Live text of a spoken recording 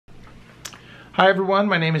Hi everyone,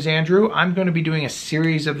 my name is Andrew. I'm going to be doing a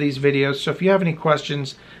series of these videos, so if you have any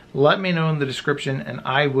questions, let me know in the description and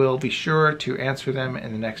I will be sure to answer them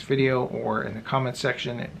in the next video or in the comment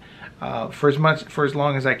section for as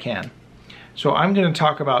long as I can. So I'm going to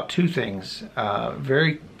talk about two things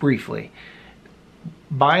very briefly.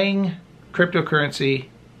 Buying cryptocurrency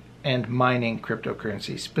and mining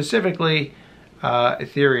cryptocurrency, specifically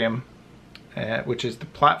Ethereum, which is the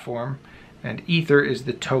platform, and Ether is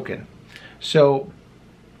the token. So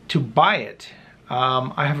to buy it,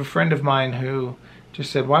 I have a friend of mine who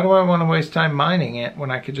just said, why do I want to waste time mining it when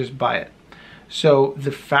I could just buy it? So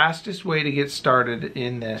the fastest way to get started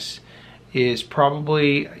in this is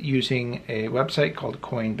probably using a website called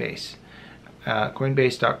Coinbase.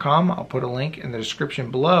 Coinbase.com. I'll put a link in the description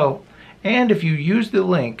below. And if you use the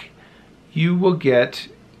link, you will get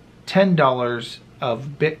 $10 of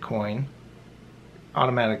Bitcoin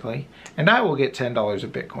automatically, and I will get $10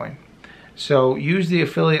 of Bitcoin. So use the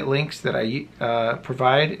affiliate links that I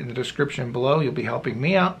provide in the description below. You'll be helping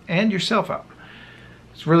me out and yourself out.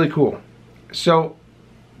 It's really cool. So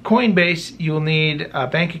Coinbase, you'll need a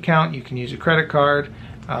bank account. You can use a credit card.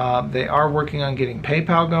 They are working on getting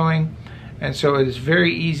PayPal going, and so it is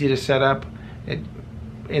very easy to set up.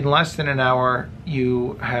 In less than an hour,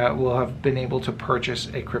 you will have been able to purchase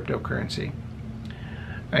a cryptocurrency.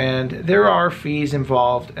 And there are fees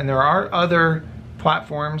involved, and there are other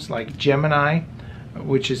platforms like Gemini,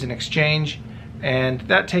 which is an exchange, and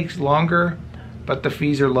that takes longer, but the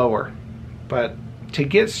fees are lower. But to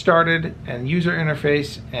get started and user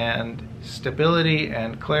interface and stability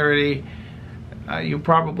and clarity, you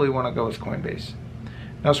probably want to go with Coinbase.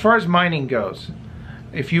 Now, as far as mining goes,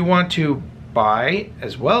 if you want to buy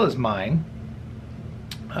as well as mine,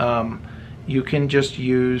 you can just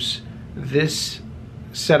use this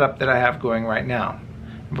setup that I have going right now.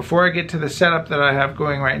 Before I get to the setup that I have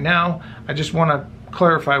going right now, I just want to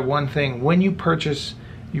clarify one thing. When you purchase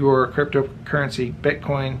your cryptocurrency,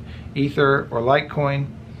 Bitcoin, Ether, or Litecoin,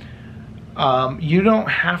 you don't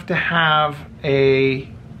have to have a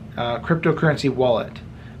cryptocurrency wallet.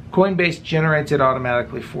 Coinbase generates it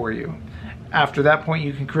automatically for you. After that point,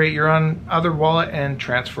 you can create your own other wallet and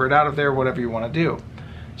transfer it out of there, whatever you want to do.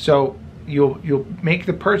 So you'll make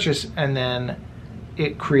the purchase and then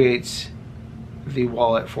it creates the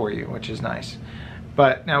wallet for you, which is nice.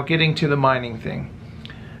 But now getting to the mining thing.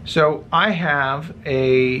 So I have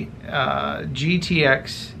a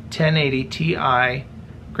GTX 1080 Ti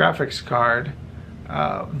graphics card,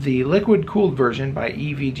 the liquid cooled version by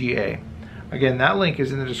EVGA. Again, that link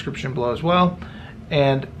is in the description below as well.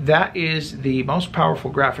 And that is the most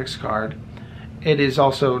powerful graphics card. It is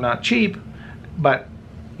also not cheap, but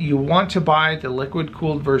you want to buy the liquid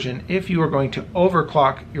cooled version if you are going to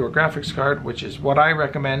overclock your graphics card, which is what I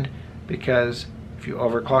recommend, because if you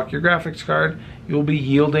overclock your graphics card, you'll be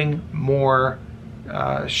yielding more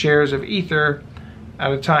shares of Ether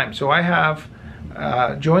at a time. So I have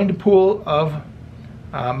joined a pool of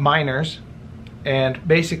miners, and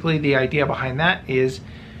basically the idea behind that is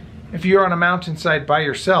if you're on a mountainside by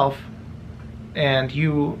yourself and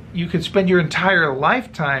you could spend your entire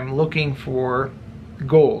lifetime looking for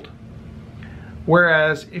gold.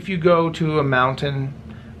 Whereas if you go to a mountain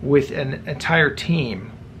with an entire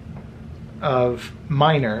team of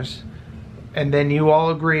miners and then you all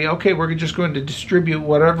agree, okay, we're just going to distribute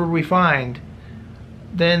whatever we find,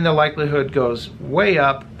 then the likelihood goes way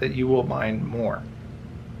up that you will mine more.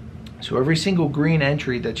 So every single green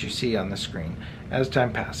entry that you see on the screen as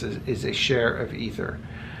time passes is a share of Ether.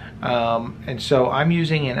 And so I'm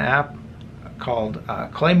using an app called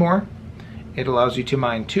Claymore. It allows you to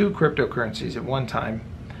mine 2 cryptocurrencies at one time.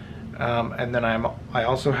 And then I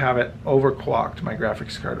also have it overclocked, my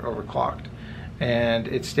graphics card overclocked. And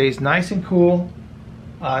it stays nice and cool.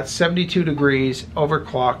 It's 72 degrees,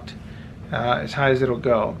 overclocked, as high as it'll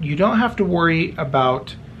go. You don't have to worry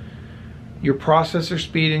about your processor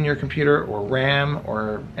speed in your computer or RAM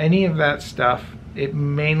or any of that stuff. It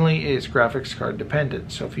mainly is graphics card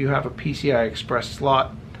dependent. So if you have a PCI Express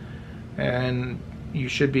slot, and you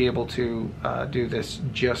should be able to do this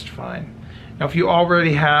just fine. Now, if you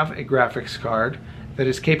already have a graphics card that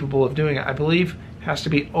is capable of doing it, I believe it has to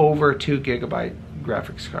be over 2 GB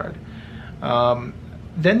graphics card.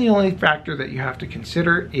 Then the only factor that you have to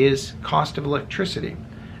consider is cost of electricity.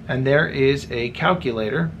 And there is a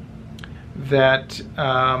calculator that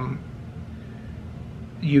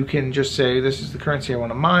you can just say, this is the currency I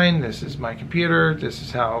want to mine, this is my computer, this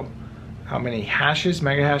is how many hashes,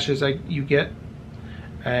 mega hashes you get,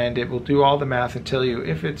 and it will do all the math and tell you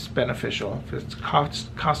if it's beneficial, if it's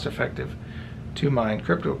cost effective to mine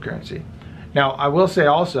cryptocurrency. Now, I will say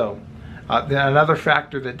also, another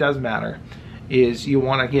factor that does matter is you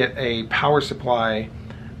want to get a power supply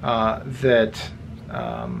that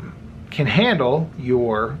can handle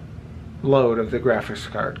your load of the graphics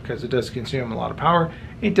card, because it does consume a lot of power.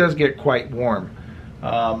 It does get quite warm.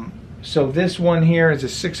 So this one here is a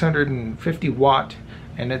 650 watt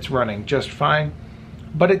and it's running just fine,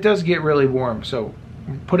 but it does get really warm. So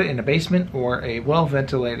put it in a basement or a well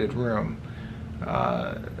ventilated room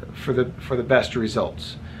for the best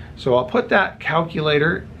results. So I'll put that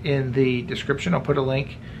calculator in the description. I'll put a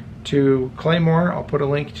link to Claymore. I'll put a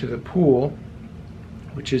link to the pool,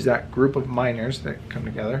 which is that group of miners that come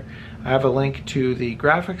together. I have a link to the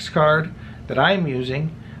graphics card that I'm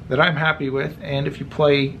using, that I'm happy with, and if you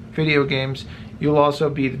play video games, you'll also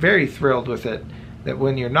be very thrilled with it, that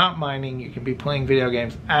when you're not mining, you can be playing video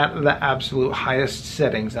games at the absolute highest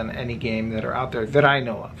settings on any game that are out there that I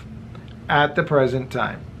know of at the present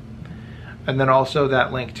time. And then also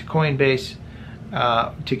that link to Coinbase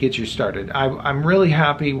to get you started. I'm really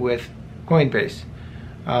happy with Coinbase,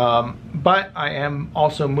 but I am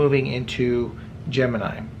also moving into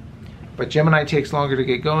Gemini. But Gemini takes longer to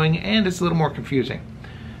get going and it's a little more confusing.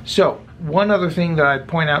 So one other thing that I'd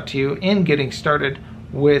point out to you in getting started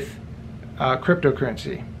with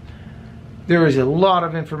cryptocurrency, there is a lot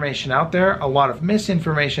of information out there, a lot of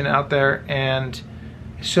misinformation out there, and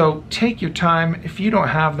so take your time. If you don't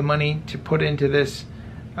have the money to put into this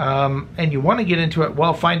and you want to get into it,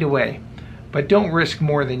 well, find a way, but don't risk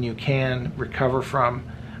more than you can recover from.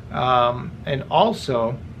 And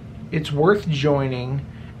also, it's worth joining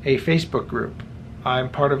a Facebook group. I'm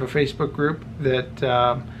part of a Facebook group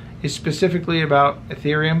that is specifically about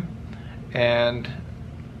Ethereum, and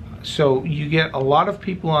so you get a lot of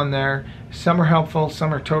people on there. Some are helpful,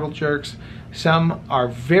 some are total jerks, some are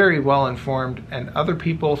very well informed, and other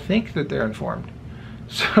people think that they're informed.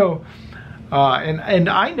 So and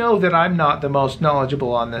I know that I'm not the most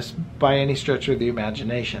knowledgeable on this by any stretch of the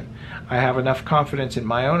imagination. I have enough confidence in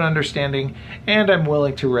my own understanding, and I'm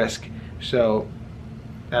willing to risk. So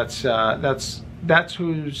that's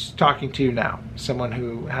who's talking to you now. Someone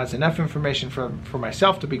who has enough information for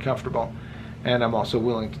myself to be comfortable, and I'm also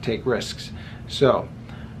willing to take risks. So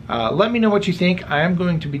let me know what you think. I am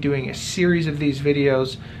going to be doing a series of these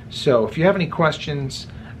videos, so if you have any questions,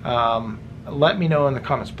 let me know in the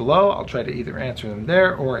comments below. I'll try to either answer them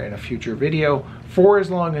there or in a future video for as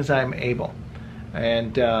long as I'm able.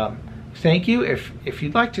 And thank you. If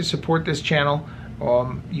you'd like to support this channel,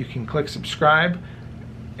 you can click subscribe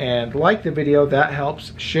and like the video. That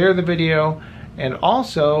helps. Share the video, and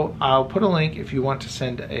also I'll put a link if you want to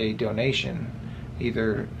send a donation,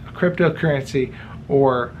 either a cryptocurrency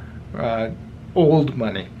or old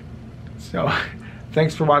money. So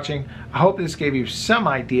thanks for watching. I hope this gave you some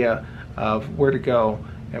idea of where to go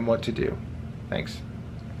and what to do. Thanks.